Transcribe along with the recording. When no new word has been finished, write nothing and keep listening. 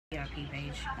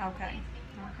page. Okay.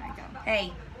 Okay, go.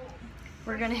 Hey,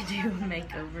 we're gonna do a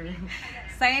makeover.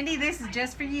 Sandy, this is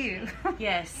just for you.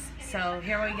 Yes, so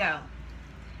here we go.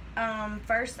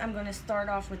 First I'm gonna start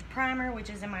off with primer, which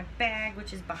is in my bag,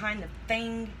 which is behind the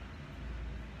thing.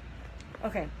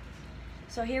 Okay,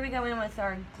 so here we go in with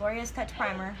our Glorious Touch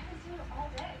primer.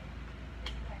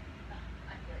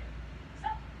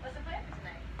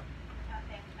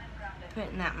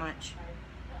 Putting that much.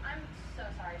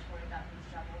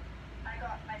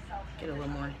 Get a little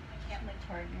more.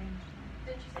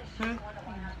 Hmm?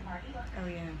 Oh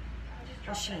yeah.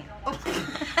 Well, she.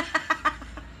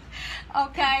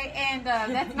 Okay, and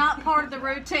that's not part of the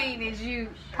routine, is you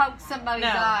poke somebody's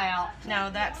eye out. No,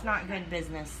 that's not good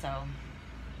business, so.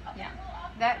 Yeah.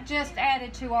 That just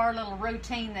added to our little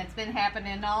routine that's been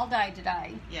happening all day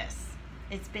today. Yes.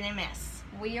 It's been a mess.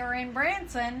 We are in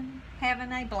Branson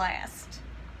having a blast.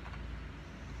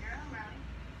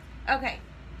 Okay,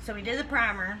 so we did the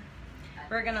primer.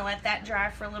 We're going to let that dry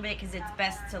for a little bit because it's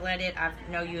best to let it, I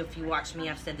know you if you watch me,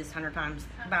 I've said this 100 times,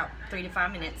 about 3 to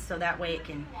 5 minutes, so that way it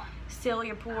can seal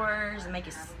your pores and make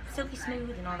it silky smooth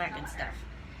and all that good stuff.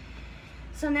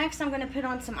 So next I'm going to put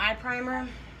on some eye primer,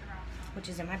 which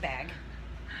is in my bag.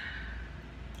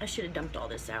 I should have dumped all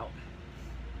this out.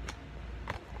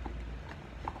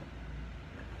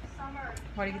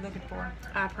 What are you looking for?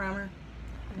 Eye primer.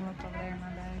 Look over there in my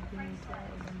bag. You need to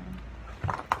open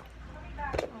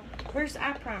it. Where's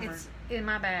eye primer? It's in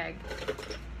my bag.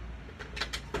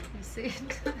 You see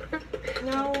it?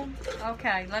 No.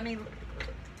 Okay, let me.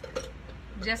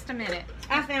 Just a minute.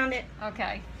 I found it.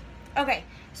 Okay. Okay,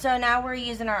 so now we're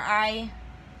using our eye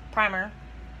primer.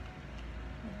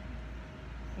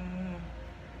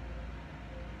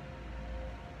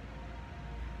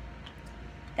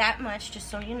 That much, just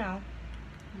so you know.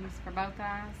 Use for both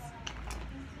eyes?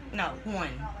 No, one.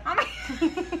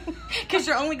 Because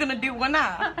you're only going to do one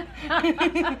eye.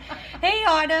 Hey,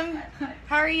 Autumn.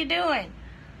 How are you doing?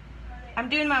 I'm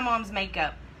doing my mom's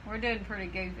makeup. We're doing pretty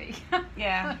goofy.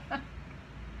 Yeah.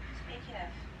 Speaking of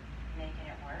making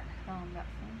it work.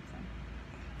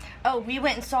 Oh, we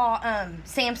went and saw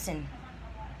Samson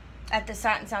at the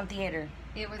Sight and Sound Theater.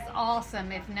 It was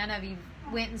awesome. If none of you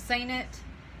went and seen it,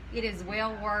 it is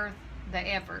well worth the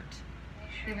effort.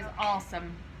 It was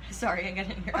awesome. Sorry, I got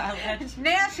it in your eyelash.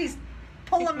 Now she's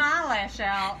pulling my eyelash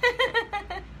out.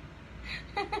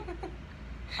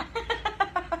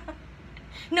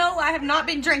 No, I have not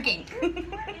been drinking.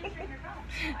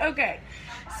 Okay,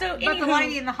 so But the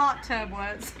lady in the hot tub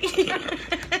was.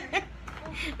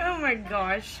 Oh my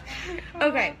gosh.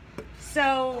 Okay,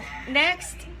 so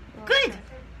next. Good.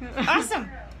 Awesome.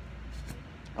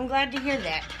 I'm glad to hear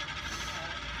that.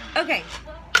 Okay,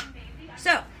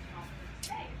 so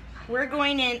we're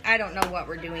going in. I don't know what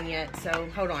we're doing yet, so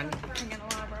hold on.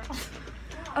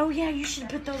 Oh yeah, you should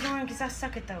put those on because I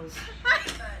suck at those.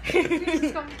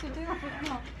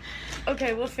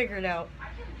 Okay, we'll figure it out.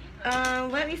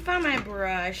 Let me find my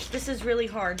brush. This is really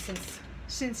hard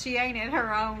since she ain't at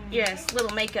her own. Yes,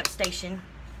 little makeup station.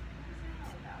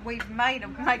 We've made a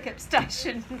makeup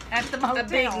station at the motel. A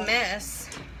big mess.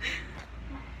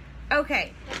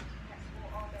 Okay.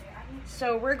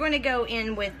 So we're going to go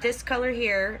in with this color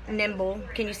here, Nimble.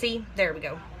 Can you see? There we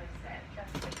go.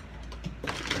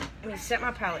 Let me set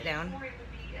my palette down.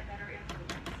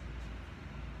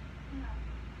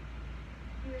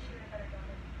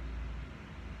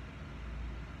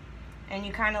 And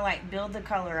you kind of like build the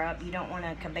color up. You don't want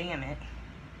to kabam it.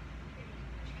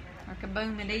 Or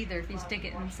kaboom it either if you stick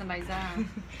it in somebody's eye.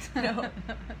 No.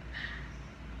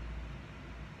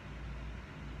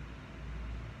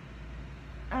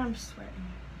 I'm sweating.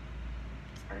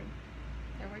 Sorry.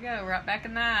 There we go, right back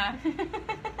in the eye.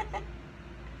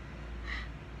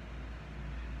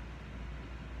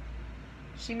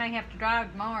 She may have to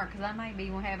drive tomorrow because I may be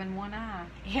having one eye.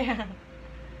 Yeah.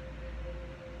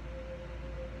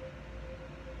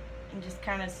 And just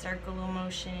kind of circle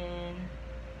motion.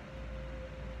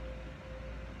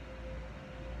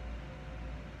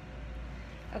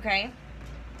 Okay.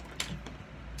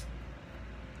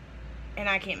 And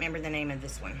I can't remember the name of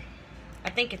this one. I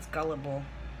think it's Gullible.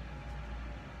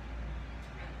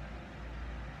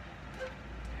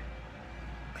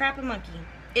 Crap-a-monkey.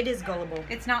 It is Gullible.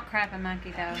 It's not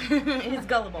Crap-a-monkey though. It is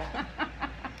Gullible.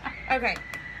 Okay.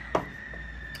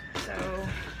 So.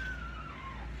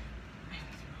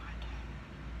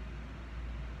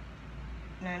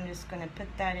 And I'm just going to put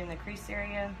that in the crease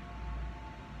area.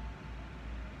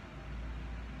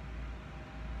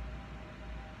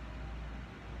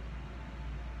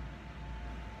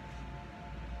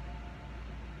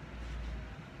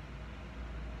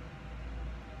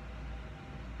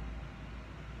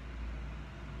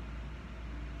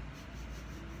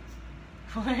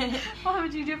 Why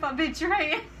would you do if I bit your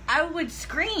hand? I would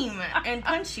scream and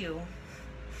punch you.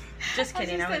 Just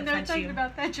kidding, I wouldn't punch thinking you.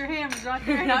 about that. Your hand was right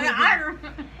there.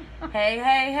 Hey,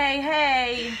 hey, hey,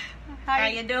 hey. How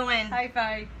you doing? Hey,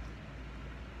 Faye.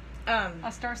 I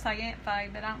start saying Aunt Faye,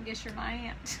 but I don't guess you're my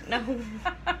aunt. No.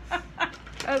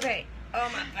 Okay. Oh,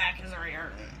 my back is already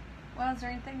hurting. Well, is there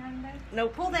anything wrong there? No.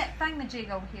 Pull that thingamajig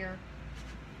over here.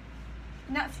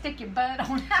 Not stick your butt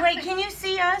on that. Wait, can you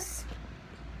see us?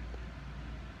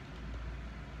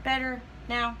 Better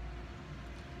now?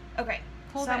 Okay.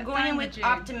 Pull So I'm that going in with thingamajig.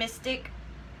 optimistic.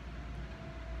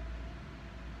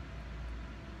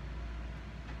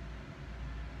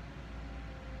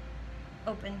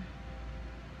 Open.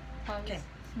 Close. Okay.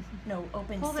 No,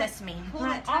 open Pull that- sesame. pull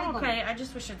that Oh, table. okay. I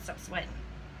just wish I'd stop sweating.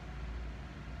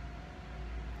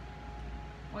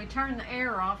 We turned the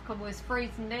air off because we was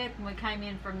freezing to death when we came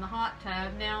in from the hot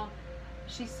tub. Now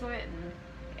she's sweating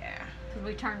Yeah. because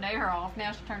we turned the air off.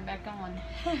 Now she turned back on.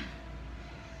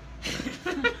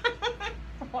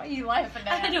 What are you laughing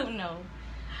at? I don't know.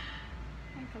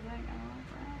 Because I ain't got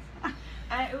no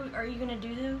eyebrows. Are you gonna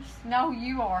do those? No,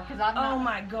 you are, because I'm not. Oh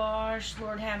my gosh,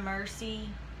 Lord have mercy.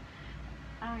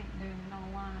 I ain't doing no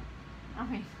line. I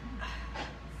mean,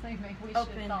 see me, we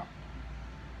Open. should thought.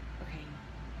 Okay.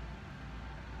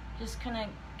 Just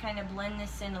kind of blend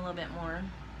this in a little bit more.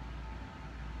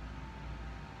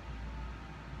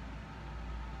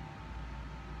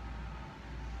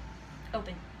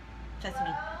 Open. Sesame.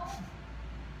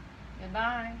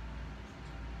 Goodbye.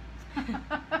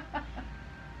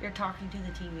 You're talking to the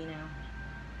TV now.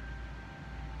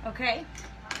 Okay.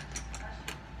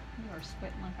 You are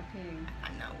sweating like a pig. I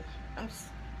know.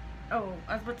 Oh,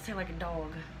 I was about to say like a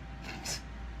dog.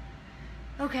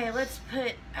 Okay, let's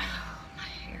put. Oh, my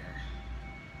hair.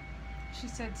 She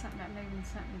said something about moving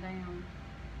something down.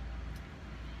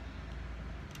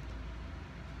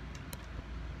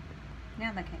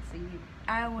 Now they can't see you.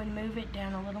 I would move it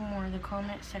down a little more. The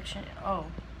comment section. Oh.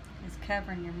 It's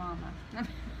covering your mama.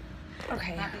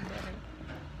 Okay. Might be better.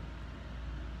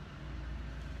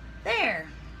 There.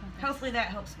 Okay. Hopefully that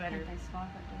helps better. Can't they swap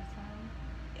it to the side?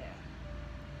 Yeah.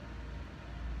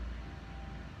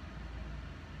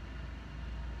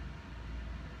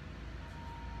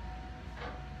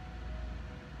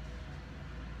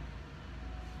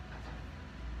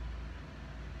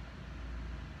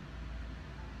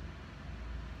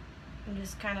 I'm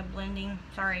just kind of blending.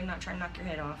 Sorry, I'm not trying to knock your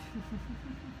head off.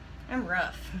 I'm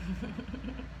rough.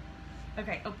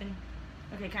 Okay, open.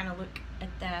 Okay, kind of look at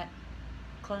that.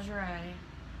 Close your eye.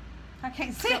 I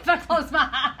can't see if I close my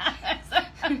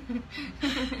eyes.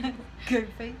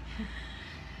 Goofy.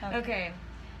 Okay.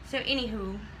 So,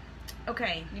 anywho.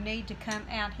 Okay. You need to come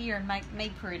out here and make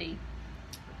me pretty.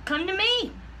 Come to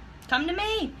me. Come to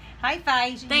me. Hey,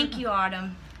 Faye. Thank you,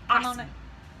 Autumn. Come Awesome. on.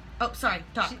 Oh, sorry.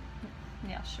 Talk.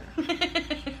 Yeah, sure.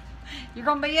 You're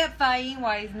going to be up, Faye,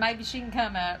 anyways. Maybe she can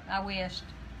come up. I wished.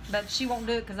 But she won't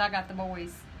do it because I got the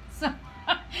boys. So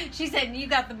she said, you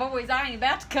got the boys. I ain't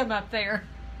about to come up there.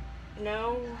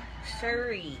 No,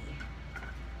 sorry.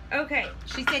 Okay.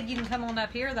 She said you can come on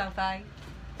up here, though, Faye.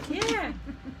 Yeah.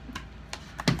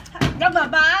 Go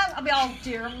bye-bye. I'll be, oh,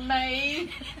 dear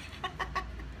me.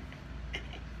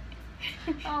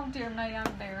 Oh, dear me. I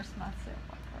embarrassed myself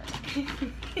like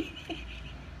that.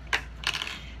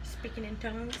 Speaking in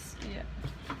tongues. Yeah.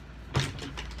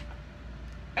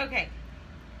 Okay.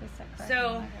 What's that cracking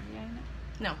So- like? Have you eaten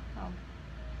it? No. Oh.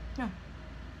 No.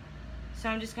 So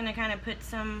I'm just going to kind of put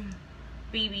some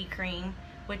BB cream,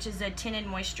 which is a tinted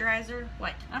moisturizer.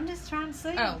 What? I'm just trying to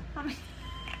see. Oh. I mean,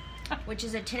 Which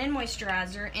is a tinted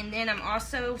moisturizer. And then I'm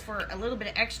also, for a little bit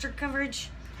of extra coverage,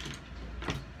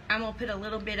 I'm going to put a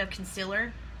little bit of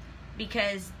concealer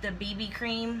because the BB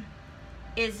cream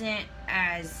isn't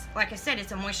as, like I said,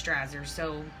 it's a moisturizer.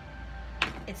 So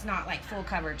it's not like full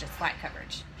coverage, it's light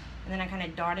coverage. And then I kind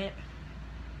of dot it.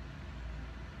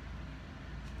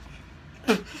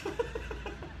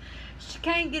 she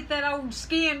can't get that old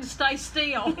skin to stay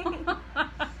still.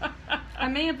 I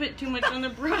may have put too much on the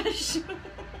brush.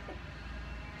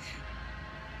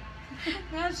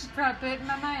 Now she's trying to put it in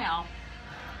my mouth.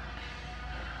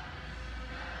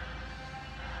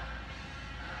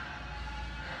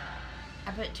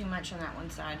 I put too much on that one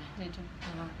side. Did you?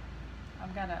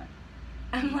 I've got a...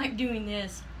 I'm like doing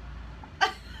this.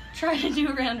 Trying to do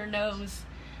around her nose.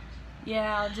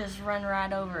 Yeah, I'll just run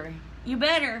right over. You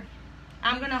better.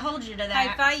 I'm going to hold you to that.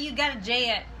 Hey, Faye, you got a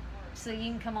jet, so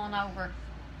you can come on over.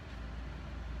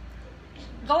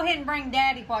 Go ahead and bring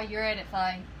Daddy while you're at it,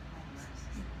 Faye.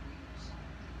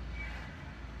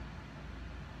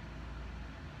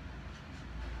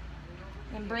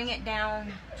 And bring it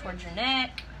down towards your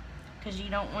neck. because you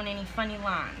don't want any funny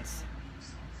lines.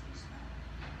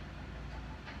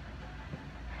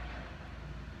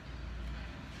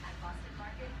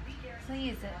 See,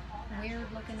 is it weird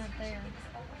looking up there?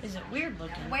 Is it weird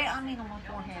looking? Well, I mean on my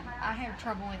forehead. I have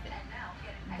trouble with it.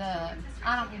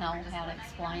 I don't know how to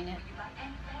explain it.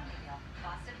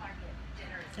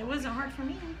 It wasn't hard for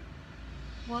me.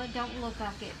 Well, it don't look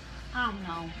like it. I don't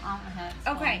know how to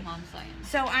explain Okay. what I'm saying.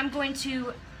 So I'm going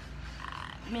to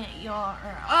y'all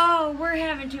oh, we're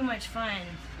having too much fun.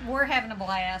 We're having a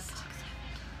blast.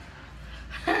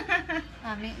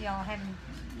 I meant y'all having.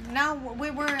 No,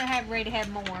 we were ready to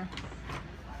have more.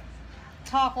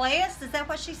 Talk less? Is that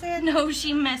what she said? No,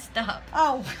 she messed up.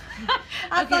 Oh,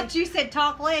 I Okay. thought you said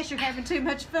talk less. You're having too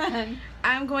much fun.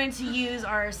 I'm going to use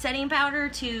our setting powder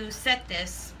to set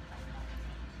this.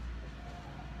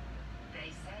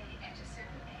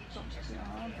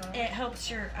 It helps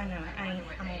your, I know, I'm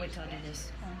gonna wait till I do this.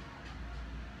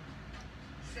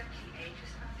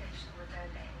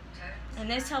 And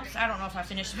this helps, I don't know if I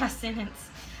finished my sentence.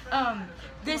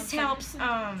 This helps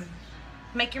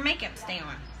make your makeup stay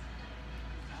on.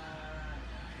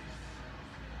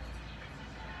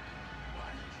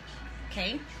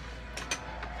 Okay.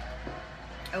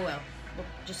 Oh well,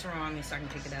 just remind me so I can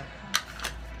pick it up.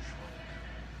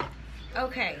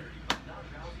 Okay.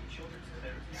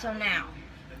 So now,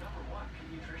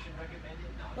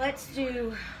 let's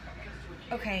do,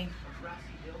 okay.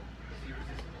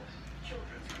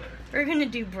 We're gonna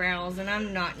do brows, and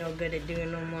I'm not no good at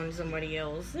doing them on somebody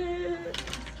else.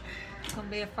 It's gonna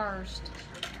be a first.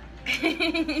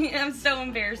 I'm so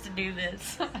embarrassed to do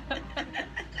this.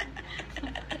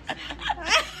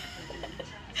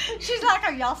 She's like,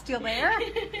 are y'all still there?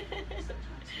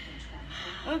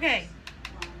 Okay.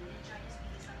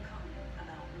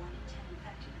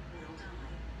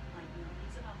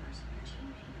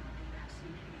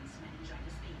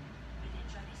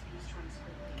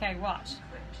 Okay, watch.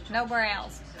 No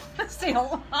brows.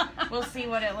 Still. We'll see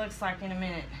what it looks like in a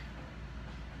minute.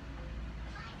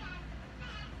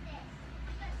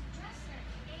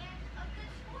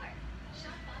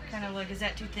 Kind of look, is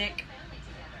that too thick?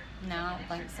 No, I don't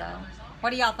think so. What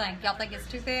do y'all think? Y'all think it's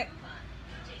too thick?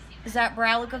 Does that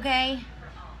brow look okay?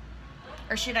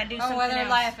 Or should I do something well, they're else?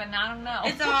 laughing. I don't know.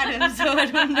 It's autumn, so I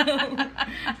don't know.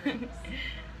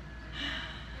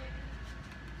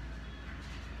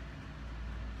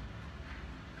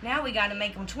 Now we gotta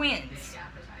make them twins.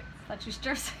 Thought you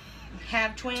stressing.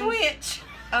 Have twins? Twitch.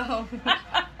 Oh.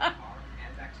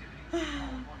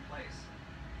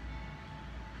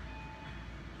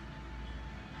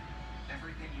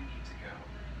 Everything you need to go.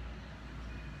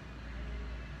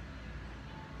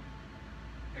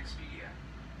 Expedia.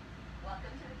 Welcome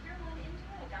to the Pier 1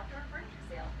 Enjoy outdoor furniture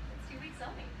sale. It's 2 weeks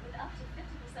only with up to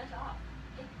 50% off.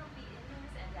 It will be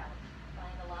indoors and out.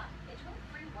 Buying a lot, enjoy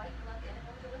free white glove in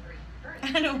home delivery.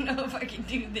 I don't know if I can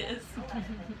do this.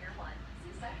 Pier 1.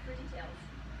 See site for details.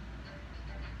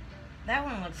 That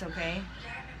one looks okay.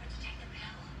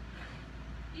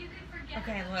 You could forget.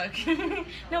 Okay, look.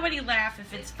 Nobody laugh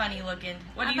if it's funny looking.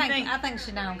 What do you think? I think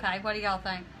she done okay. What do y'all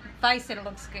think? Face it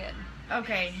looks good.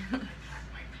 Okay.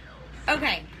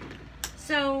 Okay.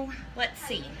 So, let's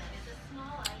see.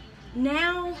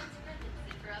 Now,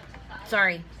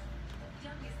 sorry.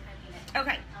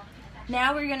 Okay.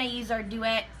 Now we're going to use our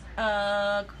Duet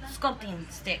sculpting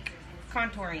stick,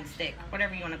 contouring stick,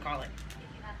 whatever you want to call it.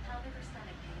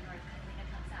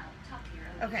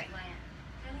 Okay.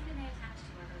 Camelina may attach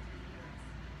to or go through the uterus.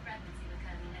 Pregnancy with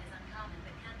camelina is uncommon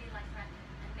but can be life-threatening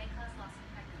and may cause loss of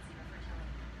pregnancy or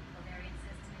fertility. Ovarian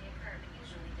cysts may occur but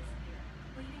usually disappear.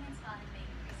 Bleeding and spotting may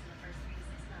increase in the first 3 to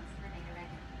 6 months and remain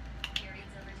irregular. Periods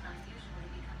over time usually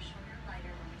become shorter,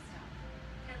 lighter when they stop.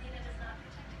 Camelina does not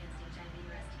protect against HIV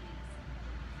or STDs.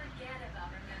 Forget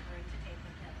about remembering to take the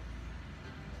pill.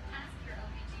 Ask your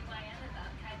OBGYN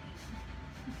about camelina.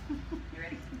 You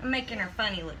ready? I'm making her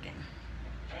funny looking.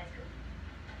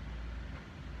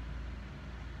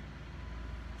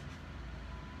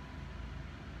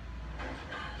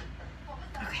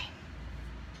 Okay.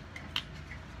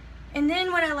 And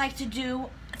then what I like to do,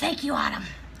 thank you, Autumn.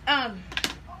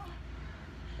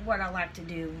 What I like to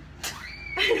do,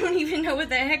 I don't even know what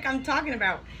the heck I'm talking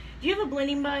about. Do you have a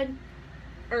blending bud?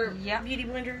 Or Yep. beauty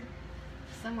blender?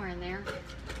 Somewhere in there.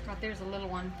 Right there's a little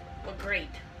one. Well, great.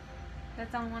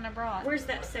 That's the only one I brought. Where's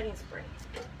that setting spray?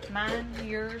 Mine,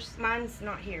 yours. Mine's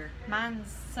not here.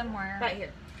 Mine's somewhere. Right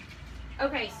here.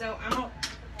 Okay, so I'm gonna...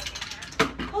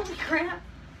 Holy crap.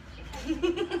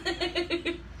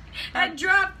 I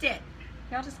dropped it.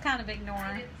 Y'all just kind of ignore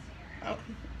her. Oh.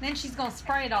 Then she's going to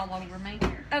spray it all over me.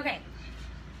 Okay.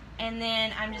 And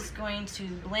then I'm just going to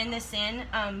blend this in.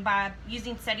 By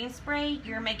using setting spray,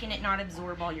 you're making it not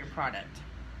absorb all your product.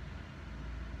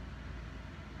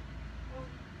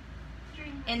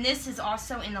 And this is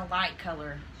also in the light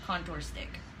color contour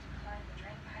stick.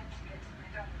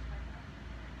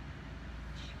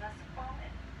 She must have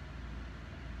fallen.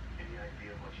 Any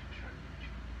idea what she was trying to reach?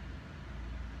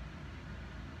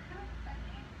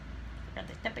 At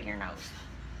the tip of your nose.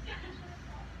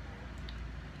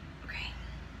 Okay.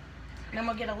 Then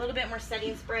we'll get a little bit more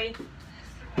setting spray.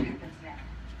 What happens now?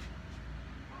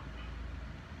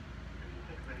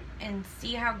 And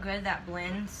see how good that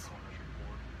blends?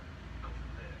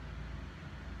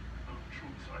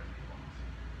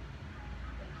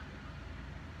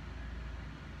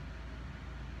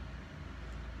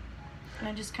 And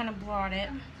I just kind of blot it.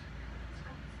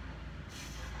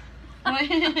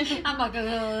 I'm like,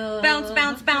 Bounce,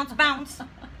 bounce, bounce, bounce.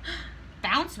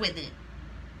 Bounce with it.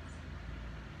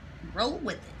 Roll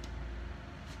with it.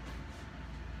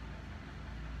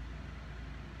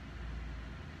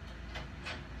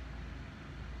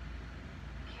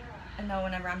 I know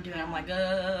whenever I'm doing it, I'm like,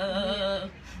 Yeah.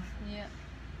 Here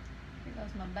goes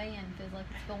my band. Feels like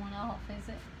it's going off, is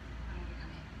it?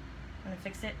 Want to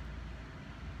fix it?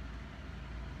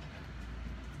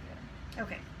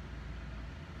 Okay.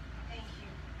 Thank you,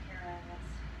 Kara. That's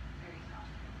very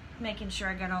thoughtful. Making sure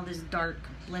I got all this dark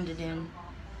blended in.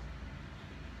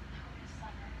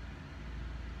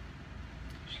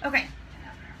 Okay.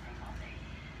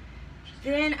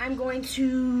 Then I'm going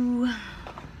to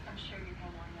I'm sure you're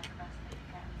handling it the best that you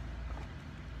can.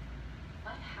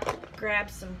 What happened? grab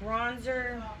some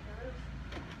bronzer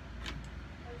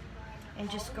and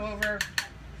just go over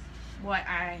what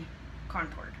I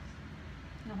contoured.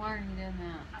 No, why are you doing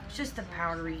that? It's just a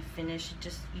powdery finish.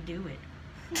 You do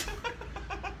it.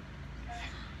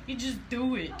 You just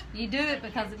do it. You do it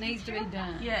because it needs to be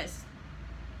done. Yes.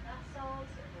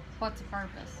 What's the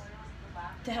purpose?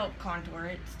 To help contour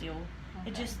it still. It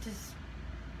Okay. just is.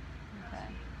 Okay.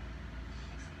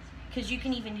 Because you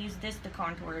can even use this to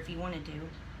contour if you wanted to.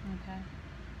 Okay.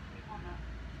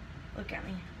 Look at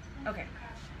me. Okay.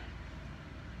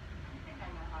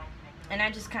 And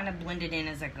I just kind of blend it in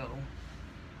as I go.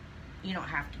 You don't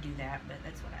have to do that, but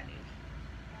that's what I do.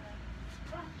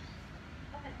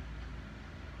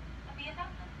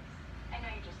 I know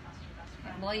you just lost your best I friend.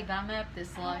 can't believe I'm up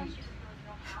this late.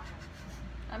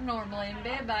 I'm normally in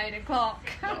bed by 8 o'clock.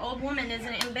 The old woman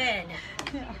isn't in bed.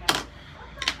 Yeah.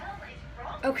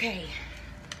 Okay.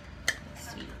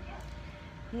 Let's see.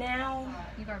 Now,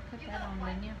 You've already put that on,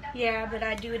 didn't you? yeah, but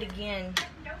I do it again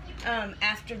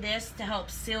after this to help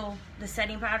seal the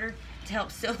setting powder, to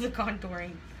help seal the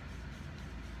contouring.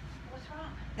 What's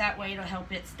wrong? That way it'll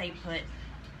help it stay put.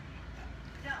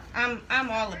 I'm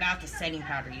all about the setting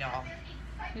powder, y'all.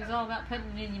 It was all about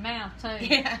putting it in your mouth, too.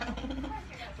 Yeah.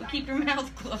 Well, keep your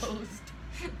mouth closed.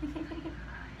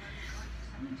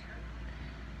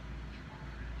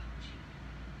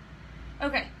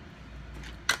 Okay.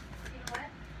 You know what?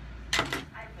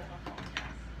 I will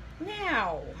apologize.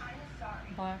 Now. I'm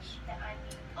sorry Blush. that I'm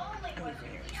the only one who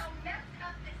can see how messed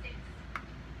up this is.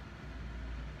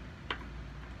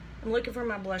 I'm looking for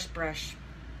my blush brush.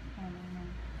 I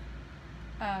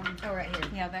don't know. Oh, right here.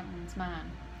 Yeah, that one's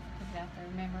mine. Put it out there,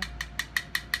 remember?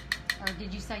 Or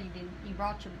did you say you didn't? You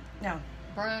brought your No.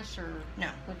 brush or No.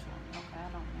 which one? Okay,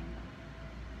 I don't remember.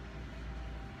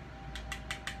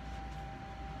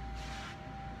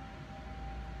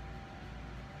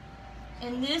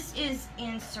 And this is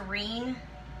in Serene.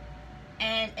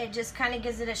 And it just kind of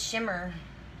gives it a shimmer.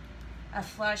 A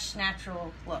flush,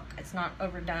 natural look. It's not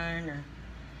overdone or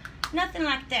nothing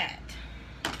like that.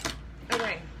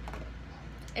 Okay.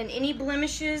 And any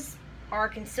blemishes, our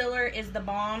concealer is the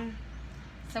bomb.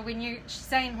 So when you're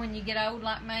saying when you get old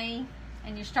like me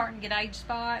and you're starting to get age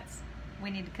spots, we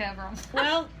need to cover them.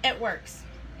 Well, it works.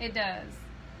 It does.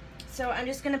 So I'm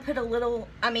just going to put a little,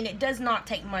 I mean, it does not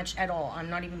take much at all. I'm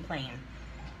not even playing.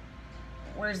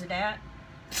 Where's it at?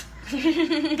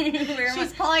 Where am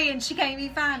She's playing. She can't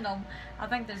even find them. I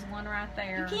think there's one right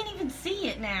there. You can't even see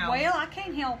it now. Well, I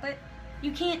can't help it.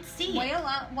 You can't see it. Well,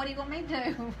 what do you want me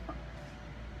to do?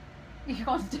 You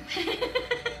gonna do?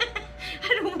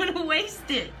 I don't want to waste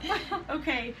it.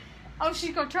 Okay. Oh,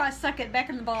 she's gonna try to suck it back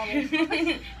in the bottle.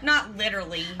 Not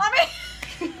literally. I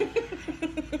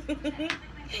mean,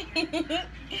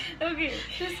 Okay.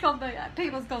 this gonna be.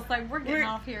 People's gonna say we're getting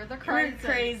off here. They're crazy.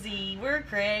 We're crazy. We're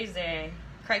crazy.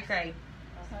 Cray cray.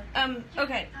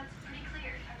 Okay. That's pretty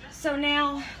clear. I'm just So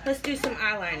now let's do some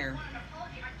eyeliner. an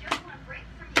apology. I just want to break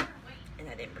from your weight. And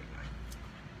I didn't bring mine.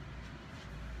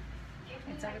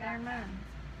 It's over there in mine.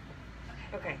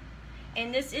 Okay.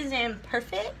 And this is in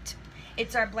Perfect.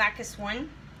 It's our blackest one.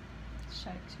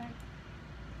 Shake, shake.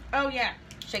 Oh, yeah.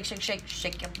 Shake, shake, shake.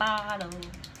 Shake your bottle.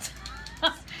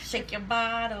 Shake your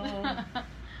bottle.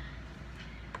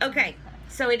 Okay.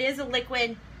 So it is a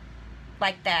liquid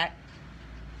like that.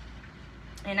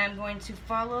 And I'm going to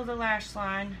follow the lash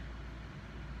line.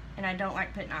 And I don't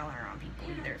like putting eyeliner on people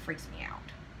either. It freaks me out.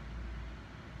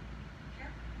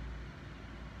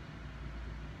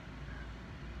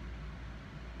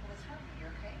 What's wrong? Are you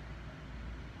okay?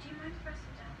 Do you mind if I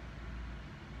sit down?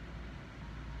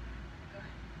 Go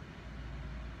ahead.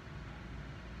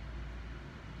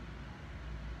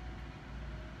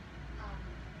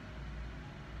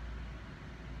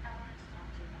 I wanted to talk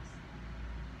to you about something.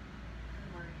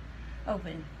 Don't worry.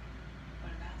 Open.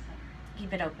 What about Summer?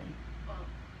 Keep it open. Well,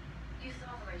 you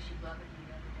saw the way she blubbered me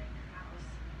the other day in your house.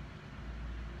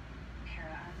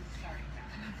 Kara, I'm sorry about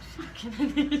that.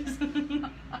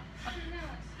 No,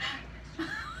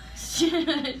 it's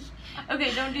fine. Shush. Okay,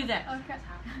 don't do that. Okay.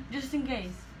 Just in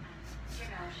case.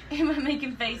 You know, Am I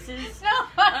making faces? No,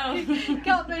 Oh.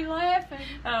 got me laughing.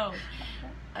 Oh.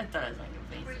 I thought I was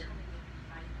making Corey faces. told me we could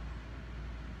fight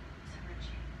Summer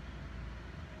changed.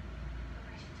 The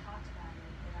way she talked about it,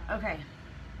 that Okay.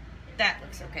 That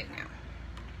looks okay now.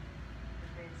 the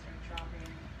grades started dropping, she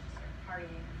started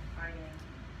partying, fighting.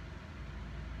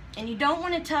 And you don't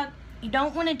want to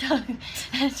tug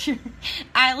at your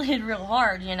eyelid real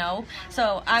hard, you know.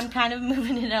 So I'm kind of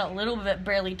moving it out a little bit,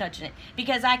 barely touching it,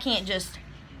 because I can't just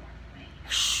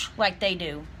like they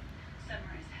do. Summer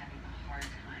is having a hard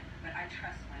time, but I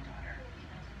trust my daughter.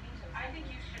 I think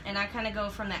you should. And I kind of go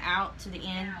from the out to the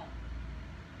in,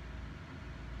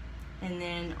 and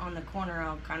then on the corner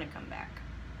I'll kind of come back.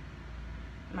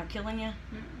 Am I killing you? I know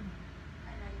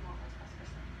you want what's best for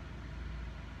Summer.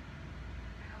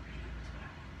 I hope you know it's what I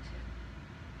want too.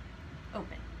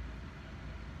 Open.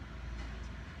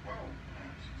 Whoa.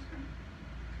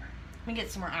 Let me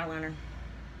get some more eyeliner.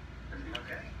 Everything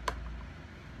okay?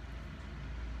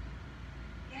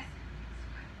 Yes, it's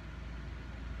fine.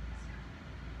 Let's go.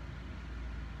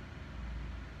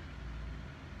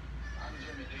 I'm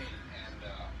Jimmy Dean, and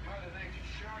Mother Nature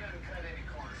sure doesn't cut any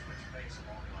corners with your face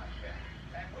along like that.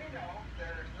 And we know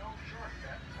there's no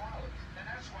shortcut to quality, and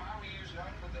that's why we use none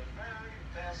but the very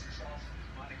best sauce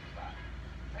money can buy.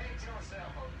 Paint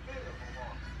yourself a beautiful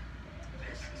woman.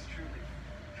 This is truly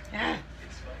Ah,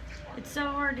 it's like it's so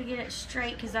hard to get it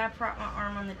straight because I propped my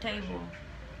arm on the table.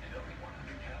 and only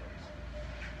 100 calories.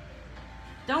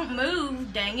 Don't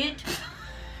move, dang it.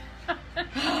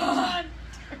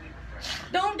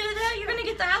 Don't do that. You're going to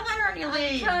get the eyeliner on your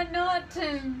leg. Try not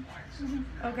to.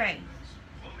 Okay.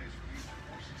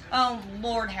 Oh,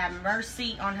 Lord have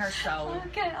mercy on her soul.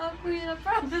 Okay, I'll quit. I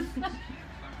promise.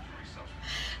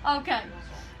 Okay.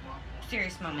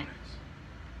 Serious moment.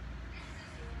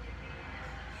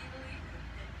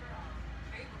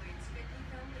 Maybelline's Fitting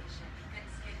Foundation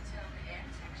fits skin tone and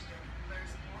texture,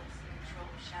 blurs pores,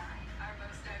 control shine. Our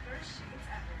most diverse shades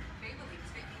ever. Maybelline's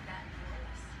Fitting That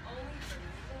Flawless. Only from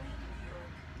Maybelline, New York.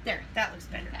 There, that looks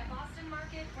better. At Boston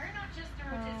Market, we're not just the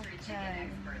rotisserie Okay. chicken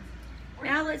experts. We're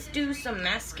Now let's do some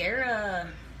mascara.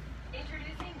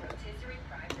 Introducing rotisserie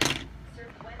primer.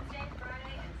 Served Wednesday,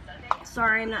 Friday, and Sunday.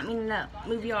 Sorry, I'm not meaning to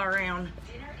move y'all around.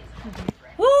 Dinner is always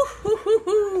ready. Woo, hoo, hoo,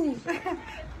 hoo.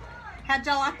 How'd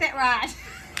y'all like that ride?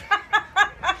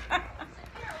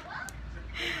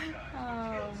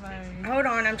 Oh, man. Hold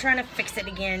on, I'm trying to fix it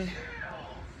again.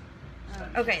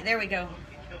 Okay, there we go.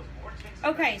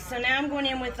 Okay, so now I'm going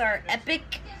in with our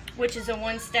Epic, which is a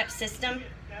one-step system.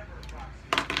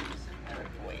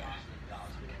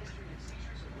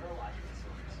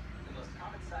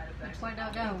 Which way do I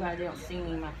Oh, go? God, they don't see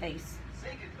me in my face.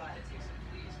 Say goodbye to Takes and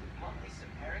Please with monthly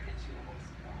Simparica chewables.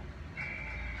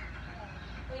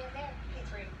 We are there.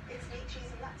 P3. It's meat,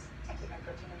 cheese, and nuts. I keep my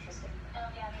protein interesting. Oh,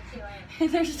 yeah, me too.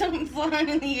 There's something flying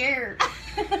in the air.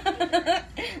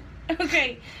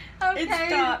 Okay, it Okay.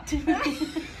 stopped.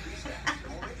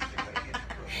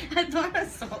 I thought I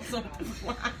saw something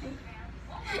flying.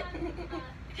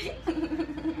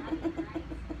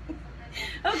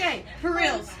 Okay, for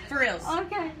reals, for reals.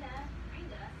 Okay.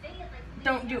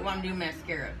 Don't do it while I'm doing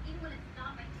mascara.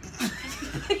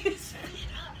 Please.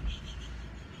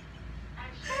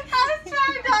 I was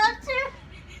trying not to.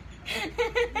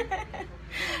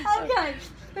 Okay.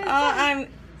 I'm.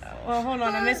 Well, hold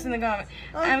on. I'm missing the comment.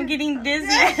 I'm getting dizzy.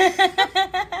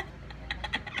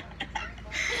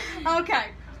 Okay.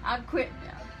 I'm quitting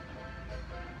now.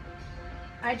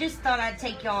 I just thought I'd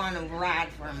take y'all on a ride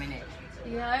for a minute.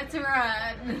 Yeah, it's a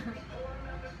ride.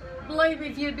 believe me,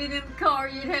 if you'd been in the car,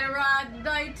 you'd had a ride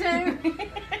today too.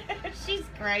 She's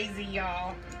crazy,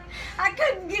 y'all. I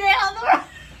couldn't get out of the ride.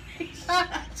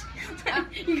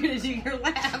 You're gonna do your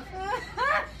laugh.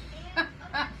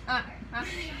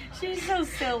 She's so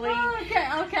silly. Okay,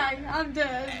 I'm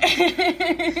done.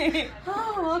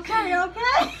 Oh, okay. I'm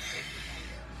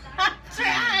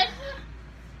trying.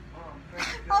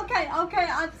 Okay,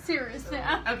 I'm serious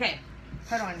now. Okay,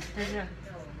 hold on.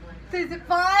 Is it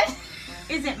fun?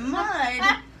 Is it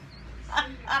mud?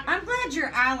 I'm glad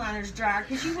your eyeliner's dry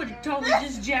because you would have totally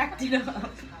just jacked it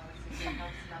up.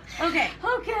 Okay.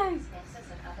 Okay.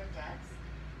 Expenses and other debts?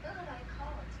 Who would I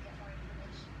call to get more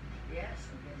information? Yes,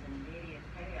 and there's an immediate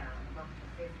payout of up to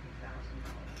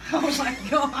 $50,000. Oh my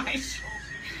gosh.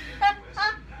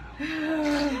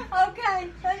 Okay.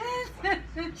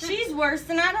 She's worse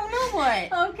than I don't know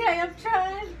what. Okay, I'm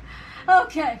trying.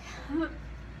 Okay.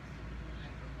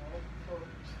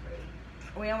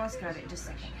 We almost got it. Just a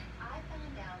second. I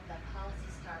found out that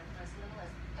policies start for as little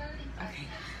as 35 Okay.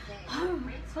 cents a day.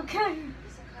 Rates on Okay.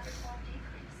 use and coverage won't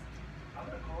decrease. I'm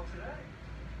gonna call today.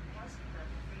 Plus, we have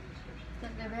a free prescription.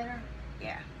 Is that better?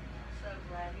 Yeah. So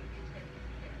glad you could take it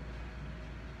here.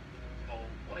 Call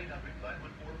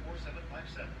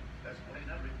 1-800-914-4757. That's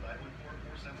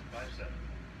 1-800-914-4757.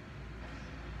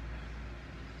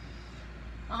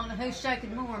 I don't know who's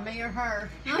shaking more, me or her.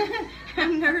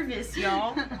 I'm nervous,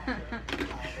 y'all.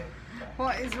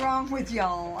 What is wrong with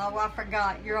y'all? Oh, I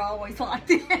forgot. You're always like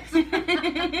this.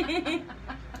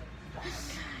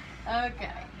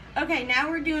 Okay. Okay, now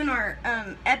we're doing our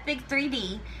Epic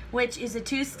 3D, which is a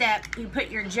 2-step. You put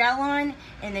your gel on,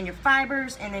 and then your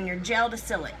fibers, and then your gel to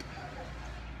seal it.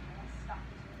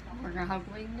 We're going to hope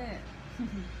we can do it.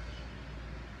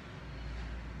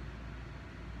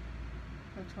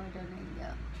 Which way do I need to go?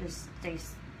 Just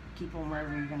keep them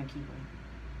wherever you're going to keep them.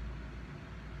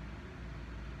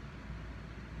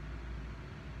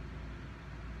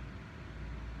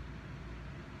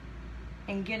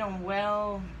 And get them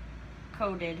well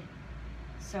coated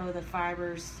so the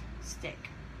fibers stick.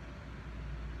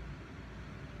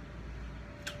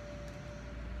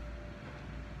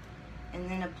 And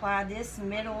then apply this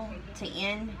middle to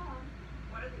end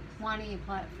Why do you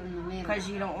apply it from the middle? because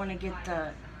you don't want to get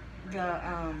the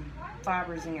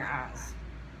fibers in your eyes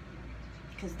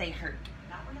because they hurt.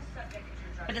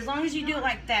 But as long as you do it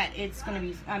like that, it's going to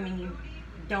be, I mean, you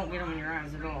don't get them in your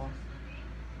eyes at all.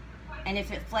 And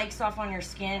if it flakes off on your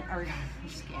skin, or your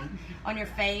skin, on your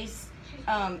face,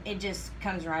 it just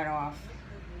comes right off.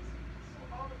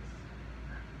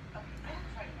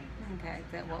 Okay, is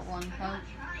that what one coat?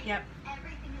 Yep.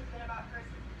 Everything has been about her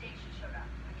since the day she showed up.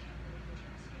 I can't believe we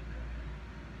can't escape her.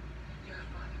 Your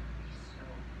mother would be so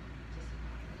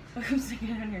disappointed. I'm sticking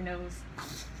it on your nose.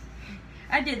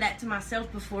 I did that to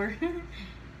myself before.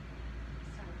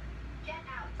 Get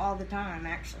out. All the time,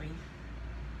 actually.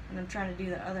 And I'm trying to do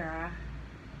the other eye.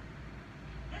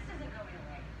 This isn't going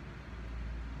away.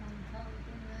 One coat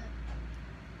in that.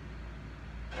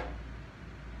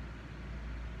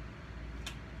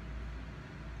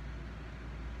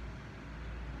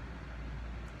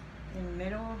 Then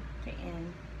middle to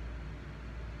end.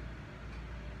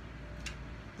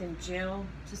 Then gel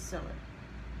to seal it.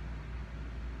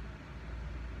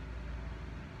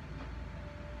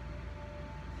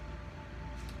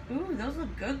 Ooh, those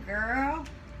look good, girl.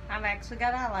 I've actually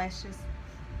got eyelashes.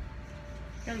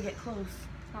 Gotta get close.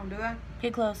 Oh, do I?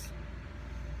 Get close.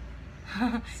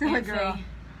 Silly Aunt girl. Faye.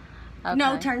 Okay.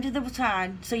 No, turn to the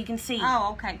side so you can see.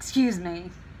 Oh, okay. Excuse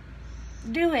me.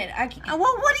 Do it. I can't. Well,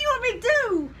 what do you want me to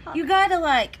do? You gotta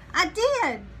like. I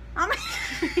did. I mean.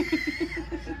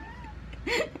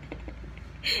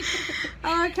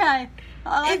 Okay.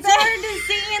 It's hard to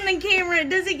see in the camera. It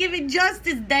doesn't give it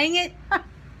justice. Dang it.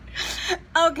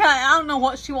 Okay, I don't know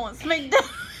what she wants me to do.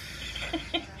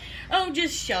 Oh,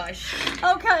 just shush.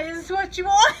 Okay, is this what you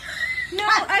want? No,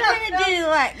 I'm gonna do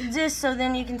like this so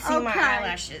then you can see my Okay.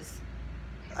 eyelashes.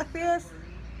 Like this?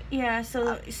 Yeah,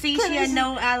 so see, she had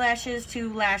no eyelashes,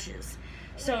 2 lashes.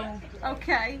 So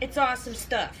Okay. it's awesome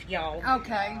stuff, y'all.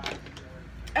 Okay.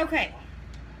 Okay.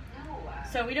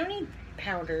 So we don't need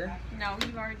powder. No,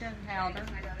 you've already done powder.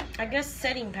 I guess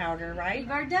setting powder, right?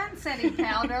 You've already done setting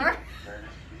powder.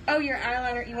 Oh, your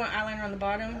eyeliner. You want eyeliner on the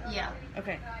bottom? Yeah.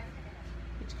 Okay.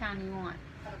 Which kind do you want?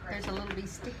 There's a little bitty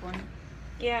stick one.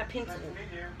 Yeah, pencil.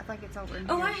 I think it's over in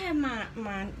Oh, here. I have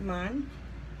mine.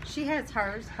 She has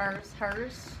hers.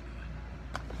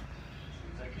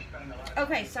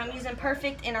 Okay, so I'm using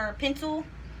Perfect in our pencil.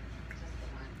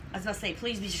 I was about to say,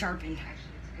 please be sharpened.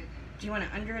 Do you want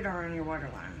it under it or on your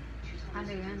waterline? I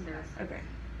do under. Okay.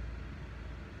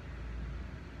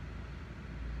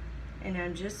 And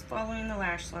I'm just following the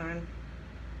lash line.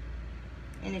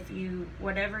 And if you,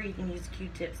 whatever, you can use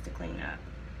Q-tips to clean up.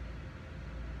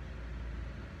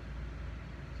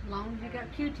 As long as you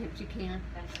got Q-tips, you can.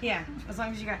 Yeah, as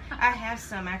long as you got, I have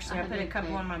some actually. I put a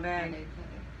couple in my bag.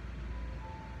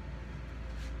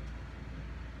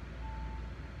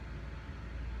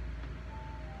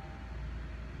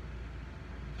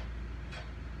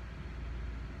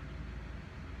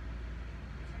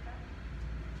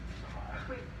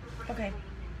 Okay.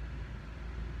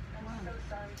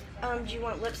 Do you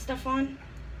want lip stuff on?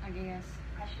 I guess.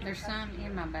 There's some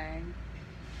in my bag.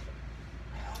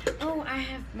 Oh, I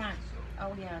have my,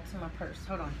 oh yeah, it's in my purse.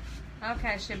 Hold on.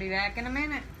 Okay, she'll be back in a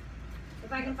minute.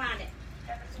 If I can find it.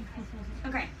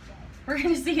 Okay. We're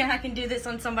going to see how I can do this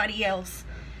on somebody else.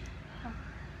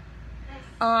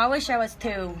 Oh, I wish I was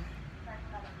too.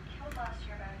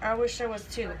 I wish I was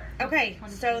too. Okay,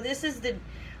 so this is the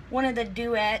one of the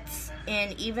duets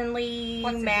in Evenly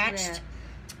What's a Matched.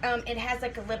 It has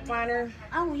like a lip liner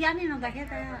Oh, yeah, I didn't know they had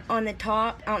that. on the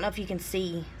top. I don't know if you can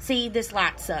see. See, this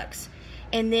light sucks.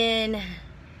 And then,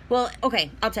 well,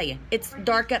 okay, I'll tell you. It's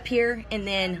dark up here and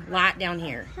then light down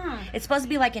here. Huh. It's supposed to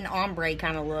be like an ombre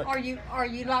kind of look. Are you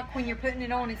like when you're putting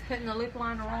it on, it's putting the lip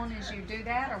liner on as you do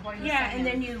that, or what are you Yeah, saying?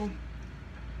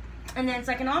 and then it's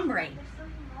like an ombre.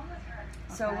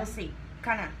 So Okay. we'll see.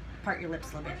 Kind of part your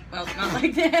lips a little bit. Well, not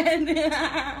like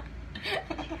that.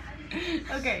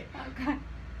 Okay. Okay.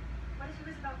 What if it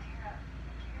was about Tara?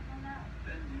 Careful now.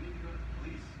 Then you need to go to the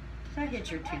police. Did I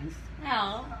get your tooth?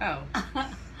 No. Oh. I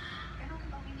don't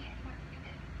believe me anymore. You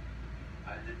did.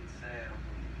 I didn't say I don't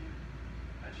believe you.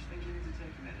 I just think you need to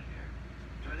take a minute here.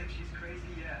 Do I think she's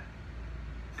crazy? Yeah.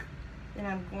 Then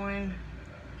I'm going,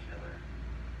 Killer.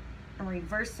 I'm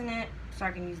reversing it so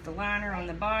I can use the liner on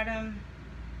the bottom.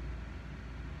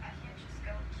 I can't just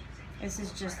go accusing people This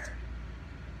is of just murder.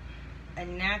 a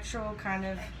natural kind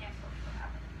of, I can't believe what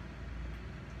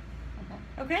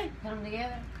happened. okay. Put them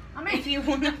together. I If mean, you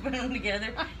want to put them together,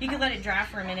 you can let it dry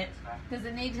for a minute. does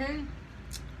it need to? I'm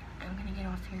gonna get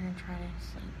off here and try to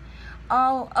sleep.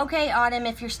 Oh, okay, Autumn,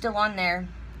 if you're still on there.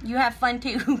 You have fun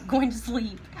too, going to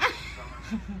sleep.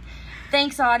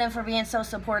 Thanks, Autumn, for being so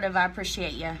supportive. I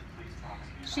appreciate you.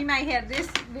 She may have this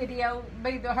video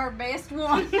be her best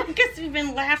one. Because we've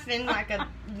been laughing like a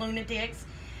lunatics.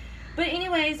 But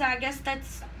anyways, I guess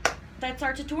that's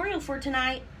our tutorial for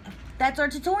tonight. That's our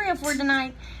tutorial for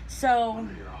tonight. So,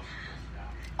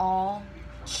 all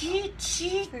cheat.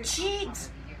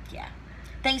 Yeah.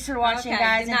 Thanks for watching, Okay,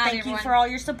 guys, good and night, thank you everyone. for all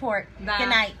your support. Bye. Good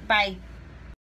night. Bye.